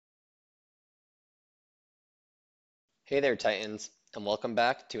Hey there, Titans, and welcome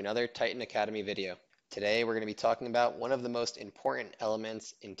back to another Titan Academy video. Today we're going to be talking about one of the most important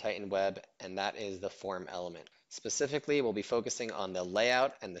elements in Titan Web, and that is the form element. Specifically, we'll be focusing on the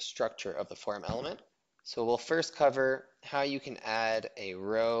layout and the structure of the form element. So we'll first cover how you can add a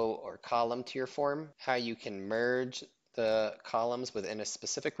row or column to your form, how you can merge the columns within a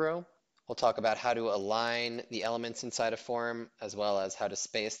specific row. We'll talk about how to align the elements inside a form, as well as how to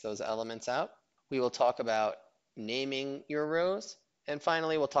space those elements out. We will talk about naming your rows, and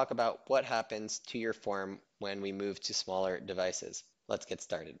finally we'll talk about what happens to your form when we move to smaller devices. Let's get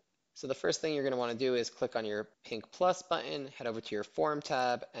started. So the first thing you're going to want to do is click on your pink plus button, head over to your form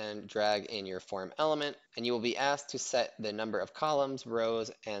tab, and drag in your form element, and you will be asked to set the number of columns,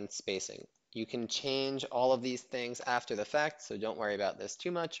 rows, and spacing. You can change all of these things after the fact, so don't worry about this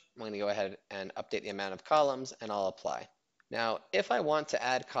too much. I'm going to go ahead and update the amount of columns, and I'll apply. Now, if I want to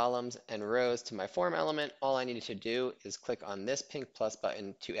add columns and rows to my form element, all I needed to do is click on this pink plus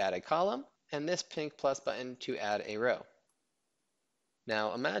button to add a column and this pink plus button to add a row.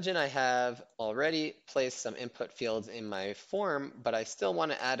 Now, imagine I have already placed some input fields in my form, but I still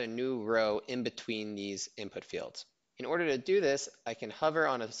want to add a new row in between these input fields. In order to do this, I can hover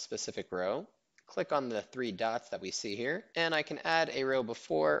on a specific row, click on the three dots that we see here, and I can add a row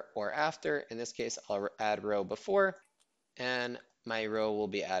before or after. In this case, I'll add row before, and my row will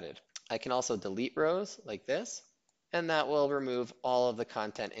be added. I can also delete rows like this, and that will remove all of the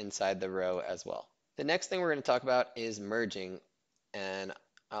content inside the row as well. The next thing we're going to talk about is merging, and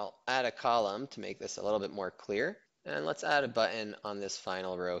I'll add a column to make this a little bit more clear, and let's add a button on this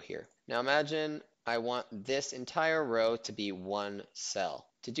final row here. Now imagine I want this entire row to be one cell.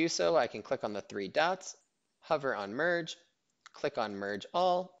 To do so, I can click on the three dots, hover on merge, click on merge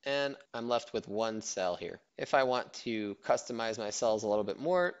all, and I'm left with one cell here. If I want to customize my cells a little bit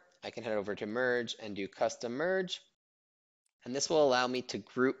more, I can head over to merge and do custom merge, and this will allow me to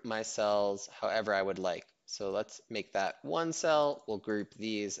group my cells however I would like. So let's make that one cell. We'll group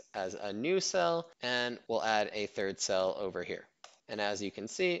these as a new cell, and we'll add a third cell over here. And as you can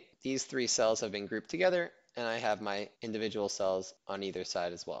see, these three cells have been grouped together, and I have my individual cells on either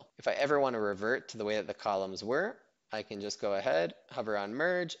side as well. If I ever want to revert to the way that the columns were, I can just go ahead, hover on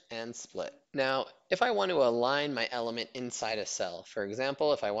merge, and split. Now, if I want to align my element inside a cell, for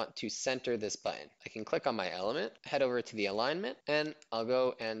example, if I want to center this button, I can click on my element, head over to the alignment, and I'll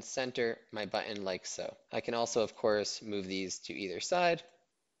go and center my button like so. I can also, of course, move these to either side.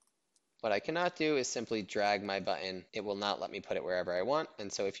 What I cannot do is simply drag my button. It will not let me put it wherever I want.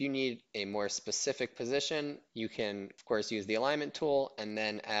 And so if you need a more specific position, you can, of course, use the alignment tool and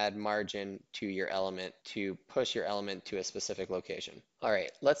then add margin to your element to push your element to a specific location. All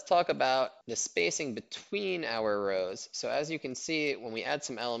right, let's talk about the spacing between our rows. So as you can see, when we add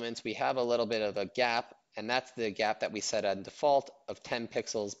some elements, we have a little bit of a gap, and that's the gap that we set on default of 10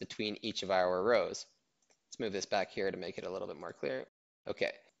 pixels between each of our rows. Let's move this back here to make it a little bit more clear.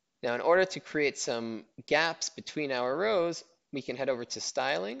 Okay. Now, in order to create some gaps between our rows, we can head over to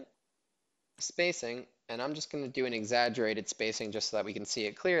styling, spacing, and I'm just going to do an exaggerated spacing just so that we can see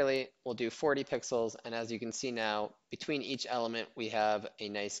it clearly. We'll do 40 pixels, and as you can see now, between each element we have a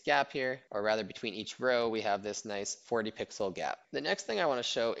nice gap here, or rather between each row we have this nice 40 pixel gap. The next thing I want to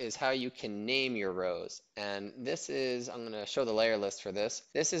show is how you can name your rows, and this is, I'm going to show the layer list for this.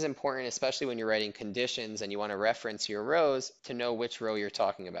 This is important, especially when you're writing conditions and you want to reference your rows to know which row you're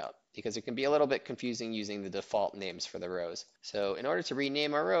talking about, because it can be a little bit confusing using the default names for the rows. So in order to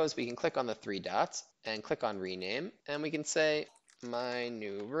rename our rows, we can click on the three dots and click on rename, and we can say my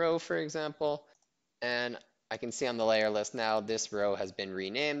new row, for example, and I can see on the layer list now this row has been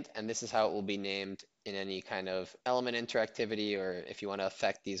renamed, and this is how it will be named in any kind of element interactivity or if you want to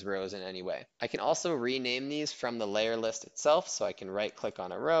affect these rows in any way. I can also rename these from the layer list itself, so I can right click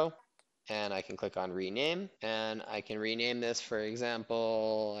on a row and I can click on rename, and I can rename this, for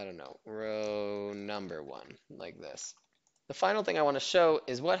example, I don't know, row number 1, like this. The final thing I want to show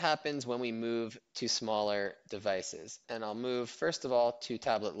is what happens when we move to smaller devices. And I'll move, first of all, to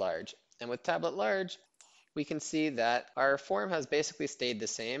tablet large. And with tablet large, we can see that our form has basically stayed the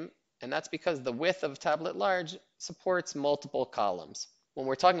same, and that's because the width of tablet large supports multiple columns. When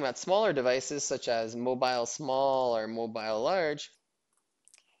we're talking about smaller devices, such as mobile small or mobile large,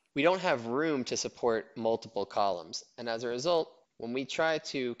 we don't have room to support multiple columns. And as a result, when we try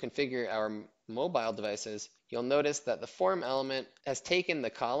to configure our mobile devices, you'll notice that the form element has taken the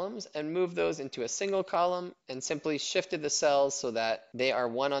columns and moved those into a single column and simply shifted the cells so that they are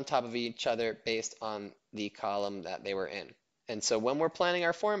one on top of each other based on the column that they were in. And so when we're planning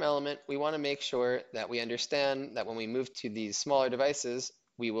our form element, we want to make sure that we understand that when we move to these smaller devices,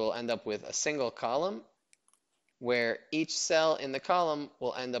 we will end up with a single column where each cell in the column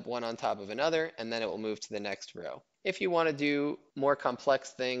will end up one on top of another, and then it will move to the next row. If you want to do more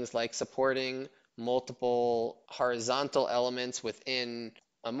complex things like supporting multiple horizontal elements within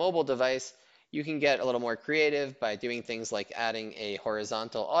a mobile device, you can get a little more creative by doing things like adding a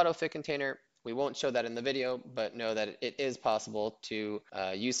horizontal autofit container. We won't show that in the video, but know that it is possible to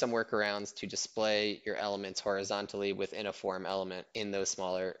use some workarounds to display your elements horizontally within a form element in those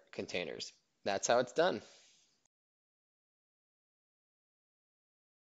smaller containers. That's how it's done.